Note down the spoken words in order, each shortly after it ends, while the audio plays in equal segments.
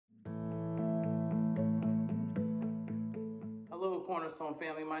Cornerstone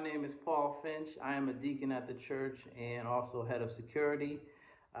family. My name is Paul Finch. I am a deacon at the church and also head of security.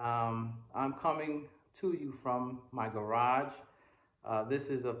 I'm coming to you from my garage. This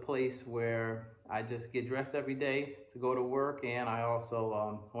is a place where I just get dressed every day to go to work, and I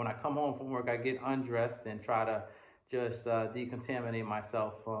also, when I come home from work, I get undressed and try to just decontaminate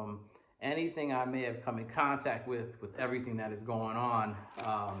myself from anything I may have come in contact with everything that is going on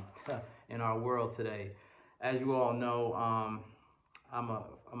in our world today. As you all know, I'm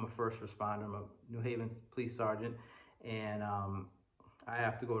a first responder. I'm a New Haven police sergeant, and I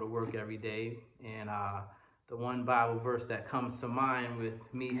have to go to work every day. And the one Bible verse that comes to mind with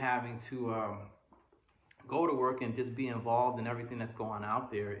me having to go to work and just be involved in everything that's going out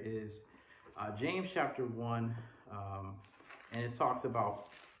there is James chapter 1, and it talks about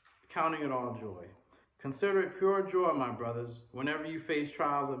counting it all joy. Consider it pure joy, my brothers, whenever you face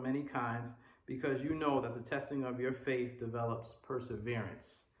trials of many kinds, because you know that the testing of your faith develops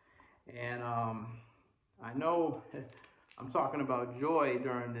perseverance. And I know I'm talking about joy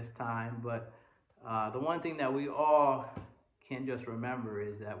during this time, but the one thing that we all can just remember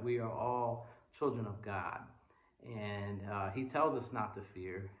is that we are all children of God. And he tells us not to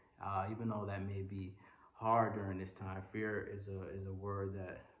fear, even though that may be hard during this time. Fear is a word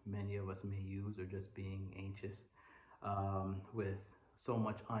that many of us may use, or just being anxious with so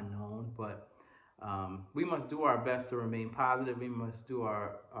much unknown. But we must do our best to remain positive. We must do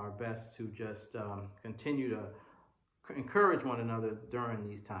our best to just continue to encourage one another during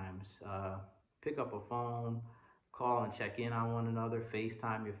these times. Pick up a phone, call and check in on one another,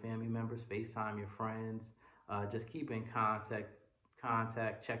 FaceTime your family members, FaceTime your friends. Just keep in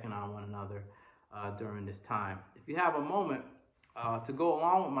contact, checking on one another during this time. If you have a moment, to go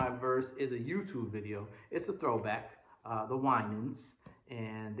along with my verse is a YouTube video. It's a throwback, the Winans.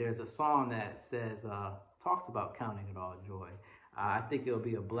 And there's a song that says, talks about counting it all joy. I think it'll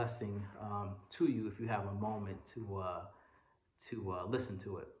be a blessing to you if you have a moment to listen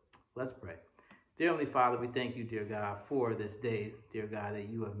to it. Let's pray. Dear Heavenly Father, we thank you, dear God, for this day, dear God, that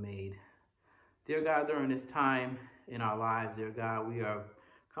you have made. Dear God, during this time in our lives, dear God, we are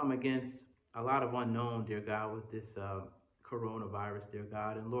come against a lot of unknown, dear God, with this coronavirus, dear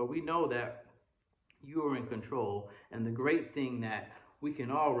God. And Lord, we know that you are in control. And the great thing that we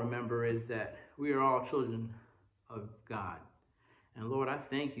can all remember is that we are all children of God. And Lord, I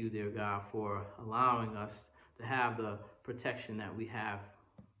thank you, dear God, for allowing us to have the protection that we have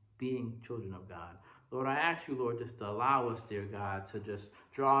being children of God. Lord, I ask you, Lord, just to allow us, dear God, to just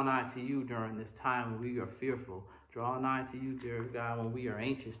draw nigh to you during this time when we are fearful. Draw nigh to you, dear God, when we are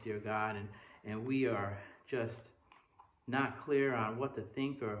anxious, dear God, and we are just not clear on what to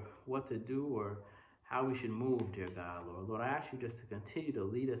think or what to do or how we should move, dear God, Lord. Lord, I ask you just to continue to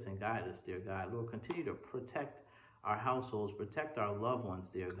lead us and guide us, dear God. Lord, continue to protect our households, protect our loved ones,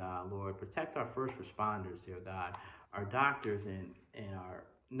 dear God, Lord. Protect our first responders, dear God, our doctors and our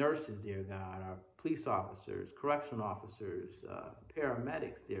nurses, dear God, our police officers, correctional officers,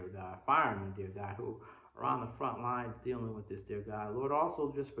 paramedics, dear God, firemen, dear God, who are on the front lines dealing with this, dear God. Lord,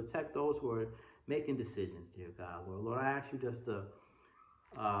 also just protect those who are making decisions, dear God, Lord. Lord, I ask you just to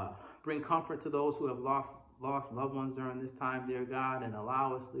bring comfort to those who have lost loved ones during this time, dear God, and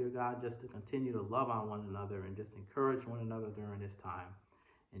allow us, dear God, just to continue to love on one another and just encourage one another during this time.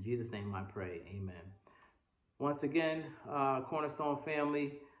 In Jesus' name I pray, amen. Once again, Cornerstone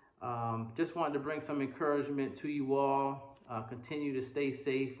family, just wanted to bring some encouragement to you all. Continue to stay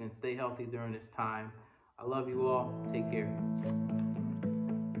safe and stay healthy during this time. I love you all. Take care.